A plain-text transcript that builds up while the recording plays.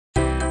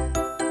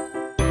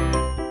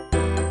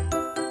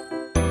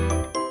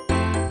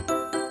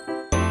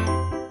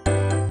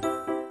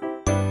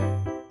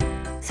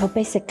So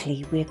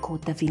basically, we're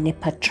called the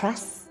Vinepa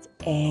Trust,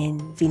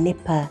 and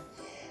Vinepa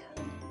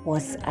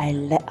was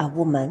a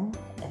woman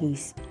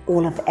who's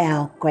all of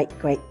our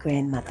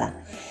great-great-grandmother.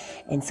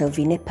 And so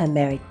Vinepa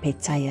married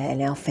Petaia,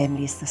 and our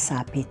family is the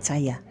Sa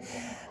Petaia.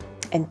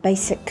 And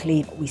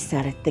basically, we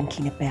started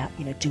thinking about,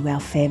 do our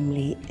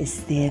family,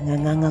 is their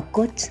nganganga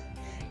good?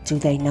 Do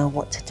they know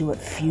what to do at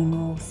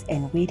funerals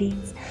and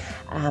weddings?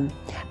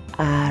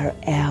 Are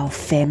our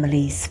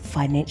families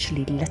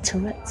financially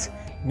literate?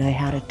 Know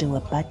how to do a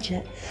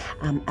budget?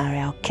 Are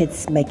our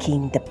kids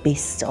making the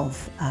best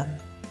of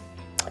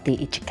their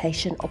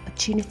education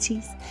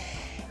opportunities?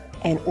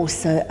 And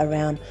also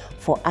around,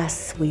 for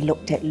us, we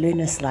looked at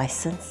learner's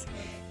license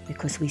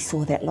because we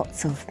saw that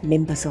lots of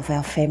members of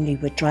our family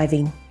were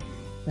driving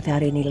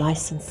without any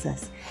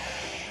licenses.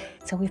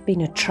 So we've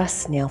been a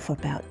trust now for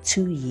about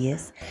 2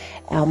 years.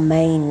 Our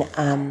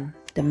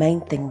the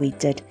main thing we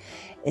did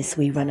is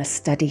we run a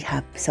study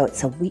hub. So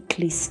it's a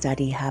weekly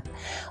study hub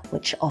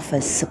which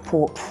offers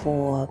support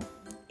for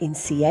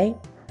NCA,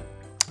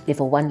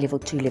 level 1, level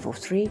 2, level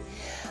 3,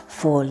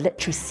 for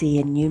literacy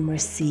and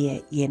numeracy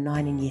at year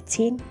 9 and year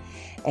 10,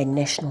 and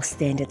national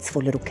standards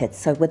for little kids.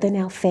 So within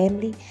our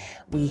family,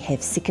 we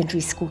have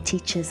secondary school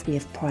teachers, we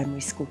have primary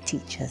school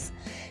teachers.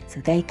 So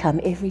they come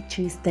every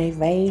Tuesday,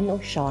 rain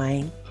or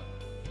shine,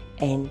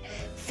 and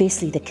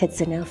firstly the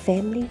kids in our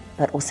family,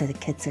 but also the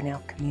kids in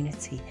our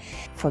community.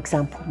 For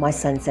example, my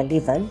son's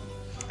 11,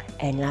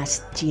 and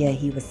last year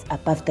he was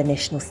above the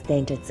national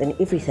standards in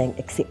everything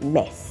except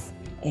maths.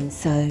 And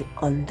so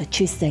on the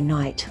Tuesday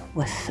night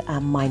with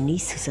my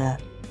niece, who's an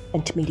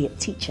intermediate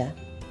teacher,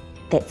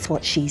 that's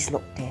what she's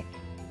looked at.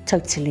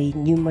 Totally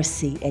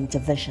numeracy and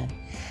division.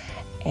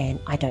 And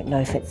I don't know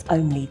if it's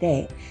only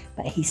that,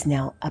 but he's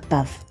now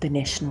above the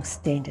national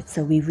standard.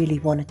 So we really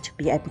wanted to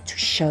be able to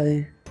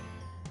show,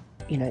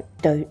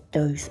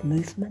 those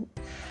movement.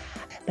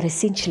 But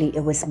essentially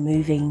it was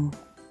moving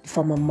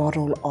from a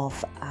model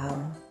of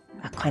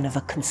a kind of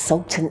a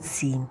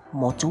consultancy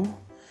model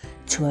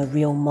to a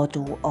real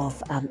model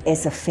of,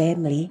 as a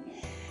family,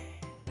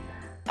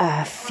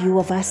 a few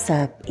of us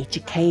are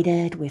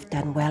educated, we've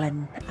done well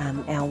in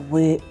our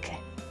work,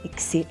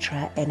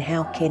 etc. And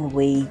how can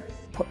we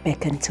put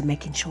back into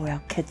making sure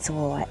our kids are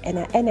all right,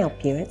 and our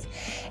parents,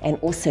 and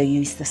also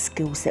use the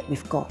skills that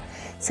we've got.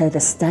 So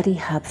the study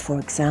hub, for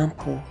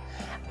example,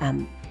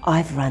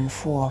 I've run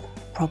for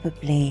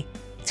probably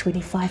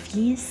 25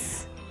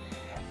 years,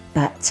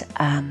 but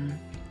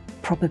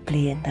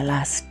probably in the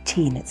last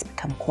 10 it's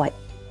become quite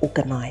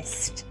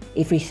organised.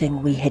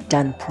 Everything we had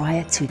done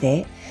prior to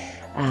that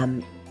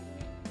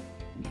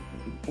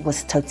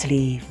was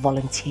totally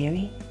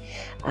voluntary.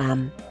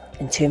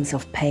 In terms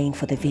of paying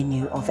for the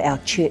venue of our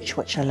church,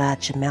 which a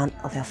large amount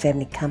of our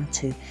family come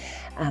to,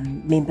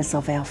 members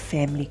of our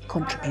family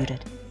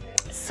contributed.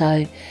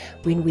 So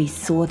when we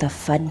saw the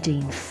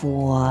funding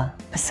for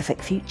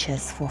Pacific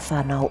Futures, for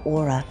Whānau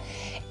Ora,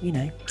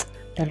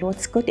 the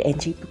Lord's good,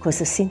 Angie,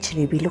 because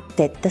essentially we looked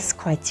at this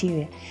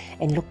criteria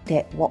and looked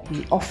at what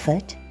we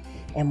offered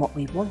and what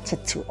we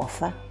wanted to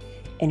offer,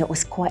 and it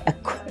was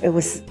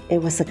it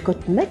was a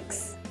good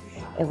mix.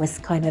 It was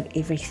kind of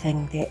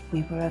everything that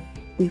we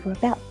were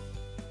about.